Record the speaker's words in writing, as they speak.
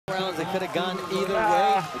rounds, it could have gone either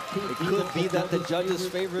way. It could be that the judges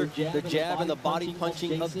favored the jab and the body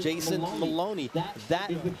punching of Jason Moloney.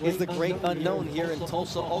 That is the great unknown here in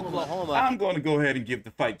Tulsa, Oklahoma. I'm going to go ahead and give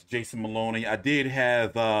the fight to Jason Moloney. I did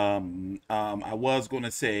have, I was going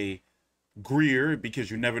to say Greer,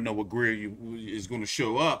 because you never know what Greer is going to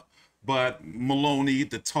show up. But Moloney,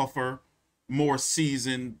 the tougher, more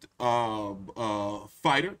seasoned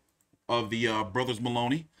fighter of the brothers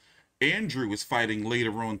Moloney. Andrew is fighting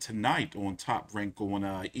later on tonight on Top Rank on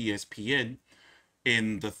ESPN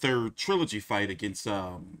in the third trilogy fight against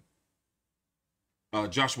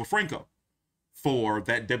Joshua Franco for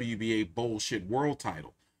that WBA bullshit world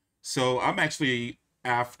title. So I'm actually,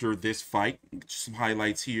 after this fight, some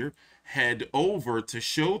highlights here, head over to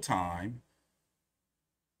Showtime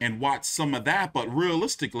and watch some of that. But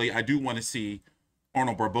realistically, I do want to see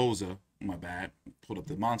Arnold Barboza. My bad. Put up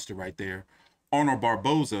the monster right there. Arnold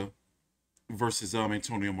Barboza versus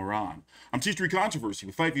Antonio Moran. I'm TstreeT Controversy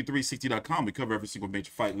with FightView360.com. We cover every single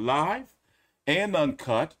major fight live and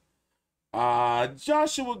uncut.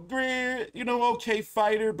 Joshua Greer, you know, okay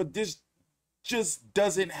fighter, but this just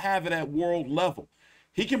doesn't have it at world level.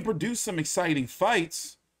 He can produce some exciting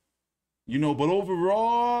fights, you know, but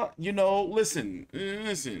overall, you know, listen,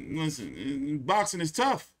 boxing is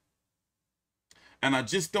tough. And I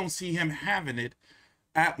just don't see him having it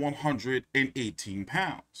at 118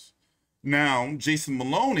 pounds. Now, Jason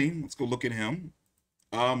Moloney, let's go look at him.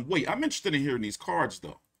 Wait, I'm interested in hearing these cards,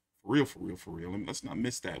 though. For real. Let's not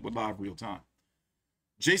miss that. We're live real time.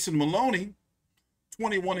 Jason Moloney,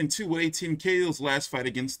 21-2 with 18 KOs last fight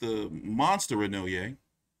against the monster Inoue.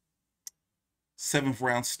 7th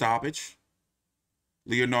round stoppage.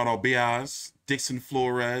 Leonardo Biaz, Dixon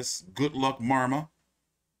Flores, Good Luck Marma.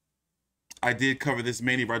 I did cover this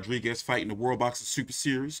Manny Rodriguez fight in the World Boxing Super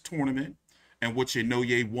Series tournament, in which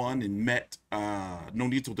Inoue won and met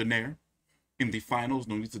Nonito Donaire in the finals.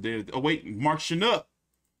 Nonito Donaire. Oh, wait, Mark Chinook.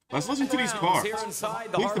 Let's listen to these cards.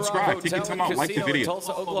 Please subscribe. Take your time out. Like the video.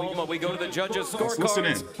 Tulsa, Oklahoma. We go to the judges'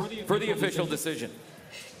 scorecards for the official decision.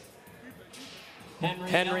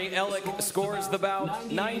 Henry Ellick scores the bout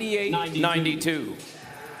 98-92.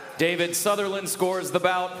 David Sutherland scores the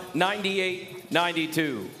bout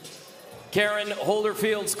 98-92. Karen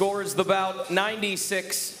Holderfield scores the bout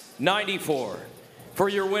 96-94. For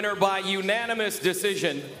your winner by unanimous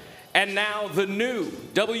decision, and now the new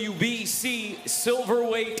WBC silver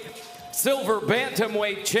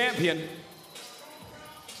bantamweight champion,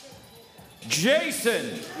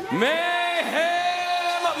 Jason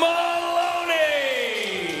Mayhem Moloney.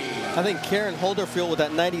 I think Karen Holderfield with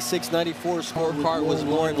that 96-94 scorecard was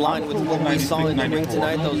more in line with what we saw in the ring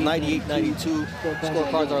tonight. Those 98-92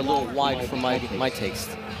 scorecards are a little wide for my taste.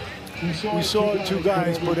 We saw two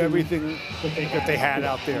guys put everything that they had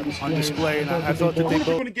out there on display, and I thought that they both...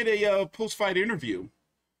 We're going to get a post-fight interview.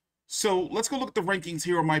 So let's go look at the rankings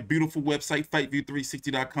here on my beautiful website,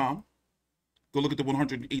 FightView360.com. Go look at the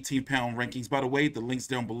 118-pound rankings. By the way, the link's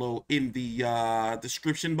down below in the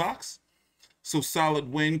description box. So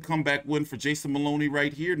solid win, comeback win for Jason Moloney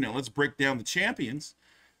right here. Now let's break down the champions.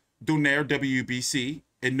 Donaire, WBC,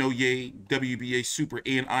 Inoue, WBA Super,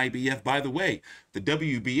 and IBF. By the way, the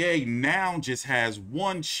WBA now just has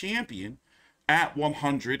one champion at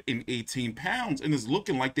 118 pounds, and is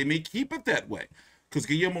looking like they may keep it that way, because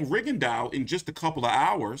Guillermo Rigondeaux, in just a couple of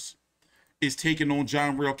hours, is taking on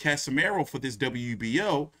John Real Casimero for this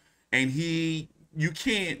WBO, and you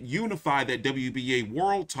can't unify that WBA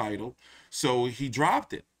world title, so he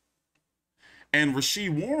dropped it. And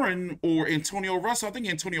Rasheed Warren or Antonio Russell, I think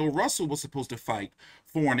Antonio Russell was supposed to fight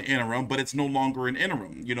for an interim, but it's no longer an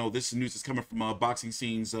interim. You know, this news is coming from Boxing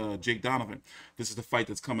Scene's Jake Donovan. This is the fight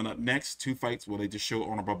that's coming up next. 2 fights where they just show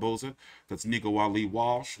Arnold Barboza. That's Nico Ali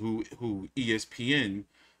Walsh, who ESPN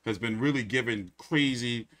has been really giving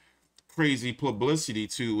crazy publicity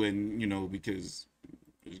to, and, you know, because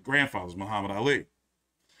his grandfather's Muhammad Ali.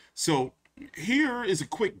 So here is a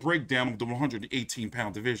quick breakdown of the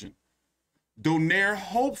 118-pound division. Donaire,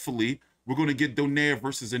 hopefully, we're going to get Donaire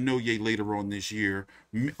versus Inoue later on this year,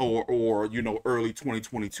 or you know, early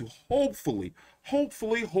 2022. Hopefully.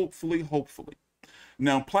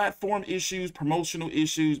 Now, platform issues, promotional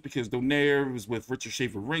issues, because Donaire was with Richard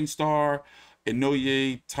Schaefer Ringstar,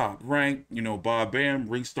 Inoue Top Rank, you know, Bob Bam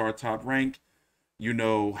Ringstar Top Rank, you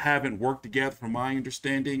know, haven't worked together from my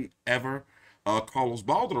understanding ever. Carlos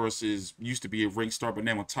Balderas used to be a Ringstar, but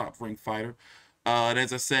now a Top Rank fighter. And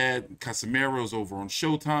as I said, Casimero's over on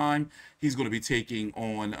Showtime. He's going to be taking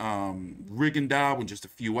on Rigondeaux in just a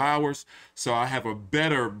few hours. So I have a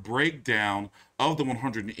better breakdown of the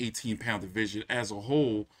 118-pound division as a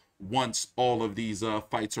whole once all of these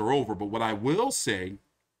fights are over. But what I will say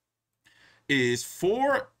is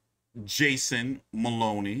for Jason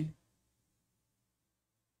Moloney.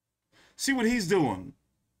 See what he's doing.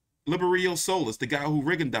 Liberio Solis, the guy who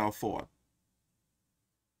Rigondeaux fought.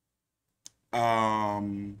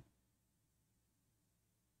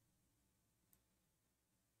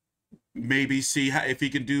 Maybe see how, if he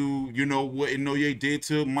can do, you know, what Inoue did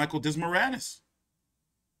to Michael Desmoranis.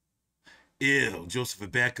 Ew,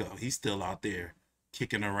 Joseph Abeko, he's still out there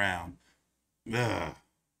kicking around. Ugh.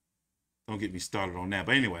 Don't get me started on that.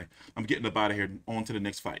 But anyway, I'm getting up out of here. On to the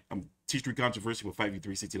next fight. I'm TstreeT Controversy with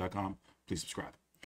FightView360.com. Please subscribe.